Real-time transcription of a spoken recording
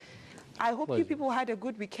I hope you people had a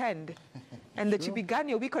good weekend and that you began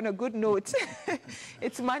your week on a good note.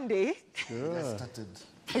 It's Monday. Sure.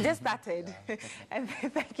 It just started. And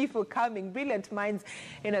thank you for coming. Brilliant minds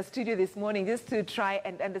in our studio this morning just to try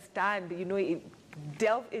and understand, you know,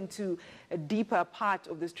 delve into a deeper part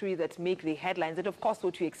of the story that make the headlines and, of course,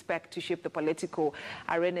 what we expect to shape the political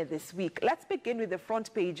arena this week. Let's begin with the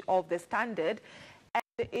front page of The Standard.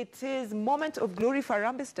 And it is moment of glory for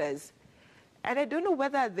Harambee Stars. And I don't know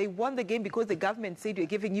whether they won the game because the government said we're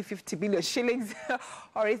giving you 50 billion shillings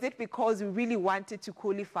or is it because we really wanted to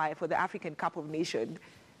qualify for the African Cup of Nations?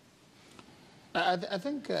 I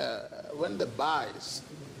think when the bar is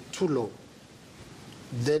too low,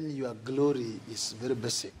 then your glory is very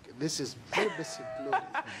basic. This is very basic glory.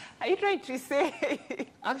 Are you trying to say?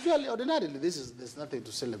 Actually, ordinarily, there's nothing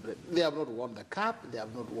to celebrate. They have not won the cup. They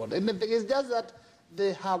have not won anything. It's just that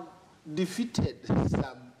they have defeated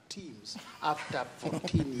some teams after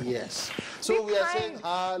 14 years. So we are saying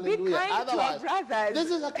hallelujah. Otherwise,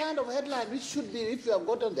 this is a kind of headline which should be, if you have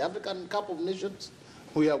gotten the African Cup of Nations,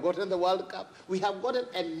 we have gotten the World Cup, we have gotten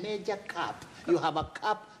a major cup. You have a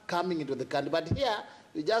cup coming into the country. But here,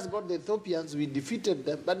 we just got the Ethiopians, we defeated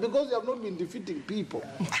them. But because we have not been defeating people,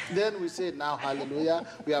 then we say now, hallelujah,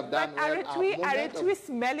 we have done well. Aren't we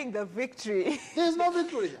smelling the victory? There's no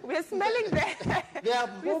victory. We're smelling the They are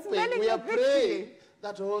hoping, we are praying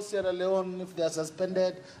that, oh, Sierra Leone, if they are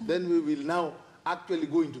suspended, then we will now actually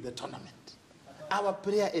go into the tournament. Our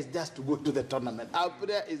prayer is just to go to the tournament. Our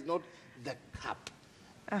prayer is not the cup.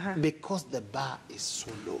 Because the bar is so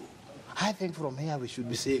low. I think from here we should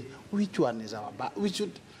be saying, which one is our bar? We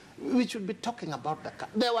should be talking about the cup.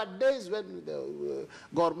 There were days when the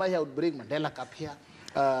Gor Mahia would bring Mandela Cup here,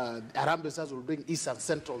 Harambee Stars would bring East and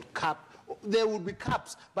Central Cup. There would be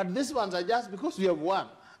cups, but these ones are just because we have won.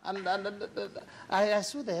 And I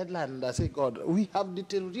saw the headline and I said, God, we have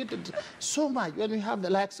deteriorated so much when we have the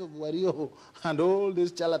likes of Wario and all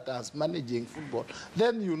these charlatans managing football.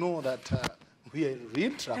 Then you know that we are in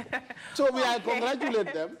real trouble. So we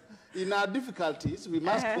congratulate them. In our difficulties, we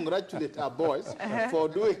must congratulate our boys for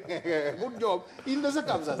doing a good job in the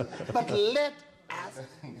circumstances. But let us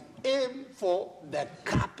aim for the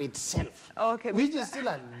cup itself, which is still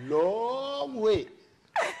a long way.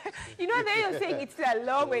 You know, there you're saying it's a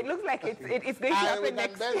long way. It looks like it's going to happen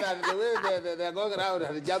next year. The way they're going around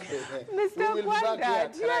and jumping. Mr. Wanda,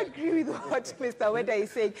 do you agree with what Mr. Wanda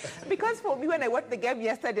is saying? Because for me, when I watched the game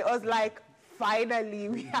yesterday, I was like, finally,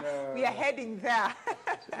 we are heading there.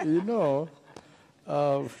 You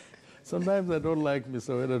know, sometimes I don't like Mr.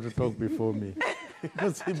 Weda to talk before me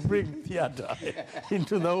because he brings theater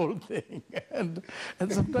into the whole thing. And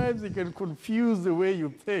sometimes he can confuse the way you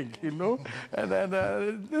think, you know. And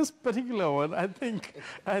this particular one, I think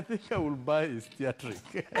I will buy his theatric.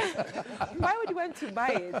 Why would you want to buy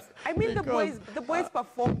it? I mean, because the boys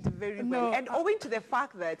performed very well. And owing to the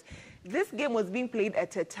fact that this game was being played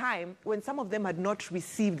at a time when some of them had not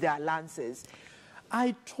received their allowances.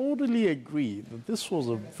 I totally agree that this was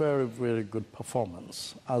a very, very good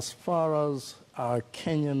performance as far as our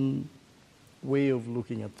Kenyan way of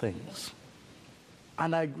looking at things.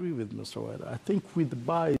 And I agree with Mr. Weda. I think with the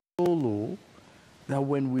bar is so low that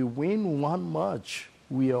when we win one match,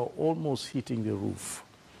 we are almost hitting the roof.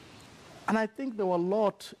 And I think there were a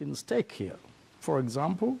lot in stake here. For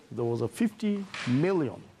example, there was a 50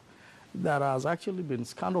 million that has actually been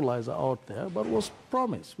scandalized out there, but was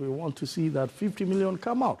promised. We want to see that 50 million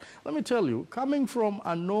come out. Let me tell you, coming from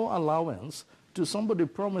a no allowance to somebody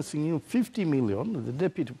promising you 50 million, the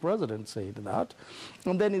deputy president said that,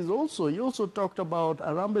 and then he also talked about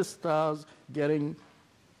Harambee Stars getting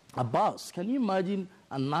a bus. Can you imagine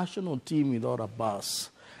a national team without a bus?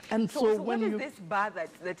 And so what is this bar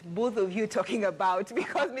that both of you are talking about?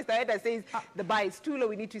 Because Mr. Eda says the bar is too low,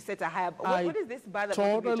 we need to set a higher bar. What is this bar that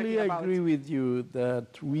both of you are talking about? I totally agree with you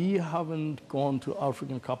that we haven't gone to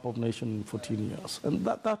African Cup of Nations in 14 years. And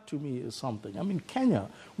that to me is something. I mean, Kenya,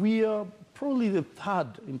 we are probably the third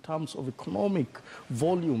in terms of economic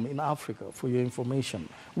volume in Africa, for your information.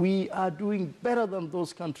 We are doing better than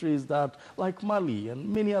those countries that, like Mali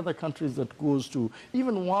and many other countries that goes to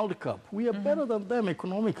even World Cup. We are better than them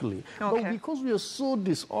economically. But because we are so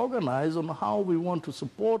disorganized on how we want to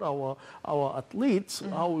support our athletes,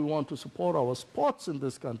 how we want to support our sports in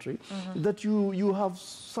this country, that you have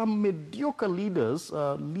some mediocre leaders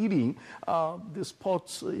leading the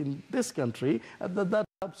sports in this country that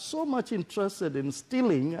are so much interested in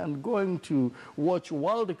stealing and going to watch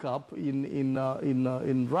World Cup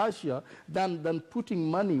in Russia than putting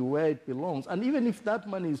money where it belongs. And even if that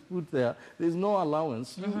money is put there, there's no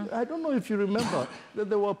allowance. I don't know if you remember that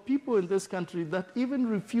there were people in this country that even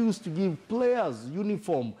refused to give players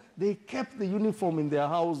uniform They kept the uniform in their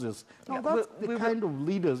houses. Now, that's the kind of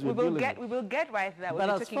leaders we're dealing with. We will get right there.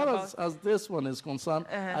 But as far as this one is concerned,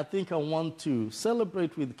 I think I want to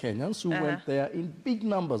celebrate with Kenyans who went there in big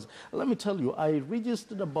numbers. Let me tell you, I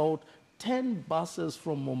registered about 10 buses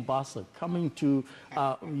from Mombasa coming to,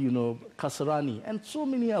 Kasarani, and so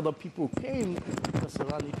many other people came to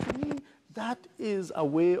Kasarani. To me, that is a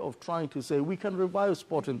way of trying to say we can revive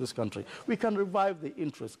sport in this country. We can revive the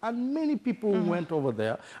interest. And many people went over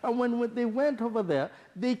there. And when they went over there,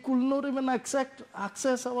 they could not even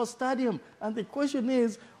access our stadium. And the question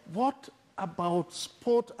is, what about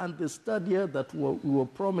sport and the stadium that we were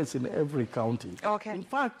promised in every county? Okay. In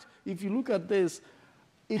fact, if you look at this,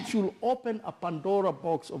 it should open a Pandora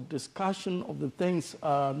box of discussion of the things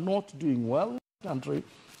not doing well in the country,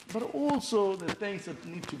 but also the things that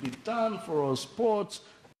need to be done for our sports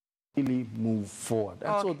to really move forward.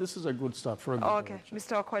 And so this is a good start for a good direction.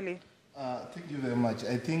 Mr. Okoli. Thank you very much.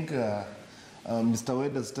 I think Mr.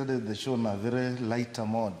 Wade started the show on a very lighter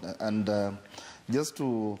mode. And just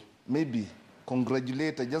to maybe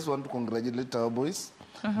congratulate, I just want to congratulate our boys.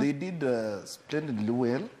 They did splendidly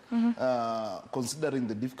well, considering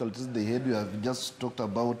the difficulties they had. We have just talked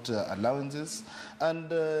about allowances. And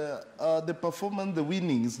the performance, the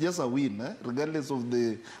winning is just a win, regardless of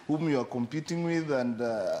whom you are competing with. And,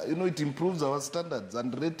 it improves our standards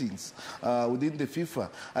and ratings within the FIFA.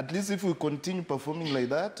 At least if we continue performing like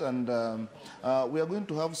that, and we are going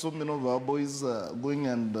to have so many of our boys going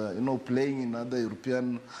and, playing in other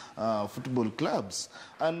European football clubs.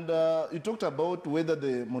 And you talked about whether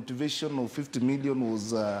the motivation of 50 million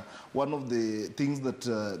was one of the things that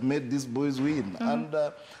made these boys win. And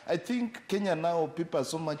I think Kenya now, people are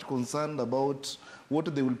so much concerned about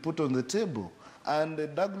what they will put on the table. And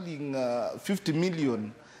juggling 50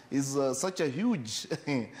 million is such a huge,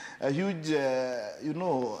 so are you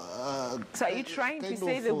trying to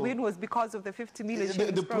say the win was because of the 50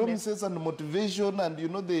 million the promises and the motivation and,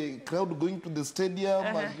 the crowd going to the stadium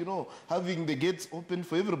and, having the gates open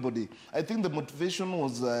for everybody. I think the motivation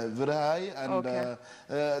was very high and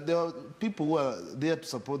there are people who are there to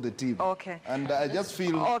support the team. And I just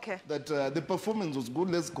feel that the performance was good.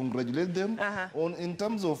 Let's congratulate them. In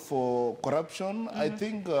terms of corruption, I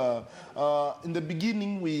think in the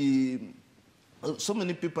beginning, so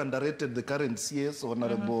many people underrated the current CS,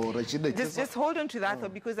 Honorable Rashida. Just hold on to that, though,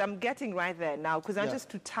 because I'm getting right there now, because I'm just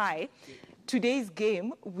to tie today's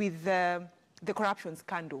game with the corruption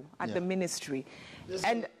scandal at the ministry.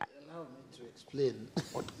 And allow me to explain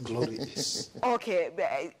what glory is.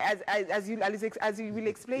 As you will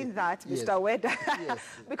explain that, Mr. Weda,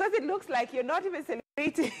 because it looks like you're not even celebrating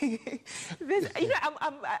this.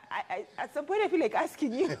 At some point I feel like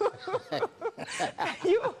asking you,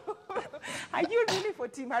 are you really for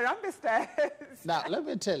Team Harambee Stars? Now, let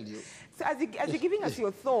me tell you. So as you're giving us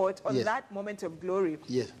your thought on that moment of glory,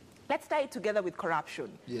 let's tie it together with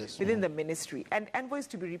corruption within the ministry and envoys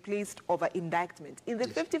to be replaced over indictment. In the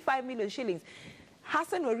 55 million shillings,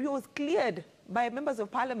 Hassan Wario was cleared by members of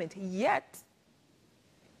parliament, yet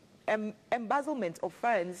embezzlement of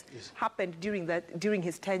funds happened during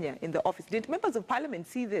his tenure in the office. Did members of parliament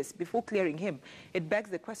see this before clearing him? It begs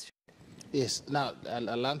the question. Yes, now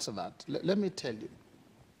I'll answer that. Let me tell you.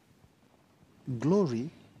 Glory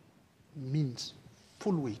means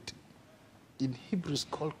full weight. In Hebrew, it's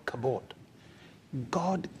called kabod.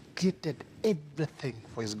 God created everything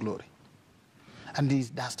for his glory. And he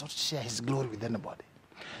does not share his glory with anybody.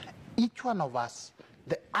 Each one of us,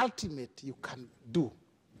 the ultimate you can do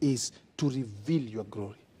is to reveal your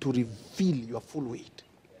glory, to reveal your full weight.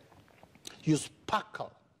 You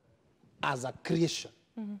sparkle as a creation.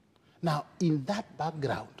 Now, in that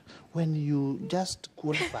background, when you just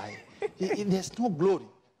qualify, there's no glory.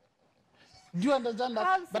 Do you understand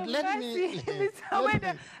that? But let me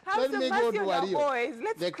go to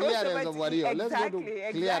Wario. The clearance of Wario. Let's go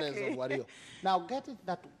to clearance of Wario. Now, get it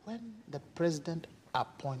that when the president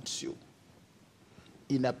appoints you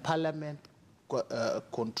in a parliament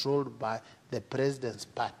controlled by the president's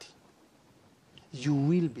party, you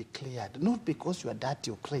will be cleared, not because you are dirty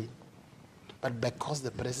or clean, but because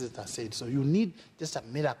the president has said so. You need just a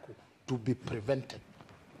miracle to be prevented.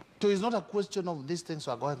 So it's not a question of these things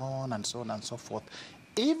were going on and so on and so forth.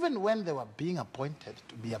 Even when they were being appointed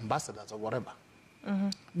to be ambassadors or whatever,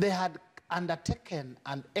 they had undertaken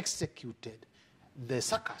and executed the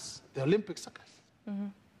circus, the Olympic circus.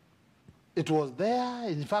 It was there.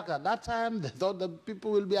 In fact, at that time, they thought that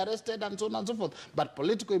people will be arrested and so on and so forth. But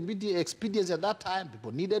political expediency at that time,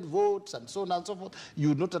 people needed votes and so on and so forth. You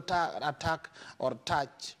would not attack or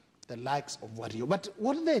touch the likes of Wario. But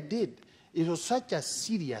what they did, it was such a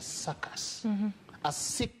serious circus, a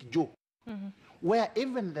sick joke, where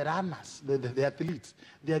even the runners, the athletes,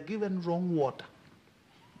 they are given wrong water.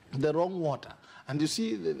 The wrong water. And you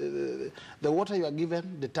see, the water you are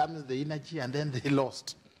given determines the energy, and then they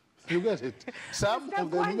lost. You get it? Some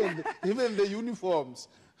of them, even the uniforms,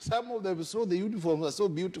 some of them, so the uniforms are so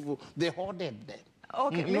beautiful, they hoarded them.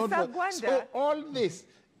 Okay, Mr. Gwanda. So all this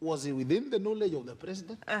was within the knowledge of the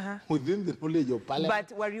president, within the knowledge of parliament.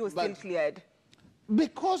 But were you still cleared?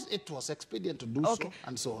 Because it was expedient to do so,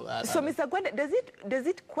 and so. So, Mr. Gwanda, does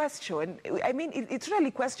it question? I mean, it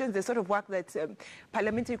really questions the sort of work that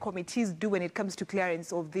parliamentary committees do when it comes to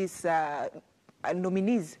clearance of these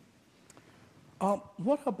nominees.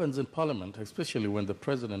 What happens in Parliament, especially when the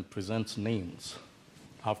president presents names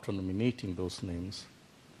after nominating those names?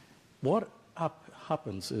 What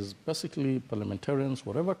happens is basically parliamentarians,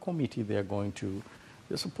 whatever committee they are going to.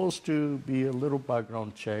 There's supposed to be a little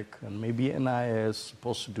background check, and maybe NIS is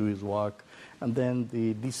supposed to do his work, and then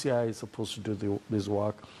the DCI is supposed to do this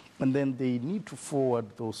work, and then they need to forward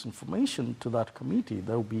those information to that committee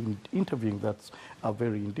that will be interviewing that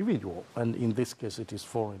very individual, and in this case it is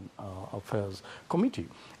Foreign Affairs Committee.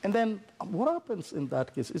 And then what happens in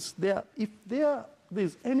that case is if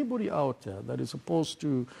there's anybody out there that is supposed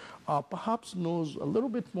to perhaps knows a little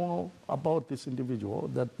bit more about this individual,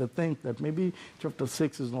 that they think that maybe Chapter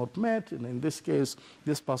 6 is not met, and in this case,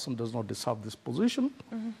 this person does not deserve this position,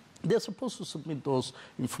 they're supposed to submit those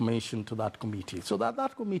information to that committee, so that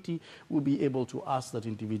that committee will be able to ask that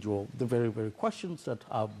individual the very, very questions that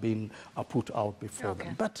have been put out before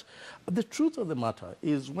them. But the truth of the matter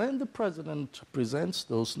is when the president presents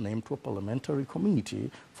those names to a parliamentary committee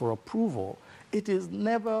for approval, it is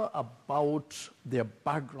never about their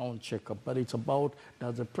background checkup, but it's about,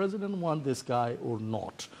 does the president want this guy or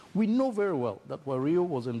not? We know very well that Wario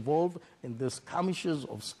was involved in these skirmishes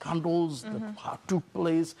of scandals that took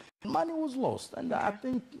place. Money was lost, and I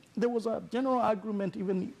think there was a general agreement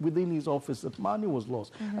even within his office that money was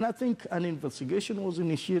lost. And I think an investigation was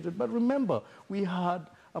initiated, but remember, we had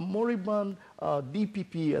a moribund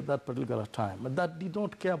DPP at that particular time, and that did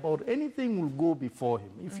not care about anything will go before him.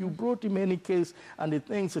 If you brought him any case and he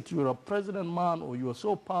thinks that you're a president man or you are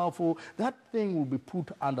so powerful, that thing will be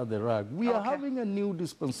put under the rug. We are having a new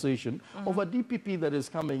dispensation of a DPP that is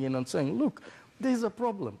coming in and saying, look, there's a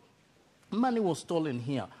problem. Money was stolen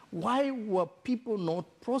here. Why were people not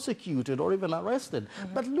prosecuted or even arrested?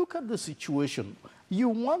 But look at the situation. You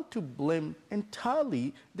want to blame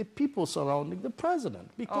entirely the people surrounding the president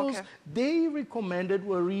because they recommended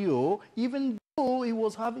Wario even though he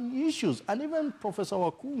was having issues. And even Professor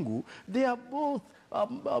Wakungu, they are both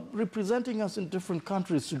representing us in different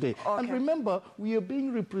countries today. And remember, we are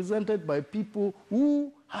being represented by people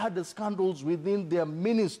who had the scandals within their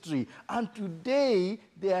ministry. And today,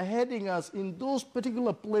 they are heading us in those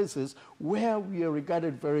particular places where we are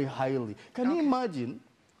regarded very highly. Can you imagine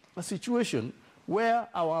a situation where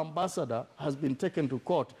our ambassador has been taken to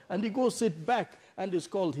court and he goes sit back and is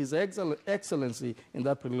called His Excellency in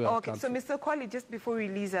that particular country? So Mr. Kwali, just before we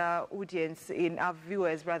release our audience, in our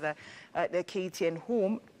viewers rather, the KTN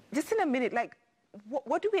home, just in a minute, like,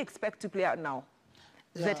 what do we expect to play out now?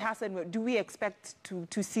 That Hassan, do we expect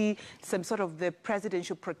to see some sort of the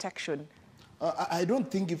presidential protection? I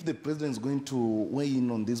don't think if the president is going to weigh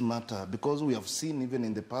in on this matter, because we have seen even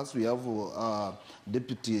in the past, we have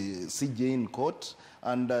Deputy CJ in court,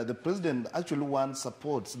 and the president actually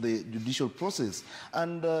supports the judicial process.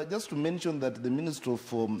 And just to mention that the Ministry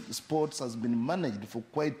of Sports has been managed for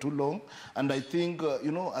quite too long, and I think,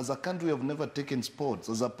 you know, as a country, we have never taken sports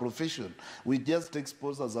as a profession. We just take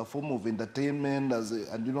sports as a form of entertainment,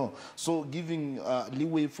 and, you know, so giving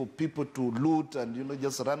leeway for people to loot and, you know,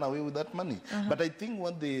 just run away with that money. But I think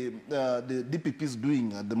what the DPP is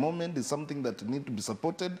doing at the moment is something that needs to be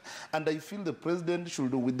supported, and I feel the president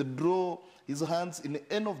should withdraw his hands in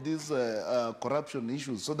any of these corruption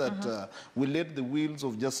issues so that we let the wheels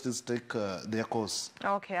of justice take their course.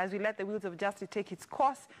 Okay, as we let the wheels of justice take its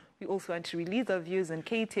course, we also want to release our views on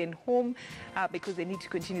KTN Home because they need to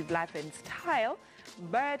continue life and style.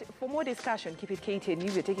 But for more discussion, keep it KTN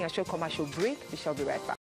News. We're taking a short commercial break. We shall be right back.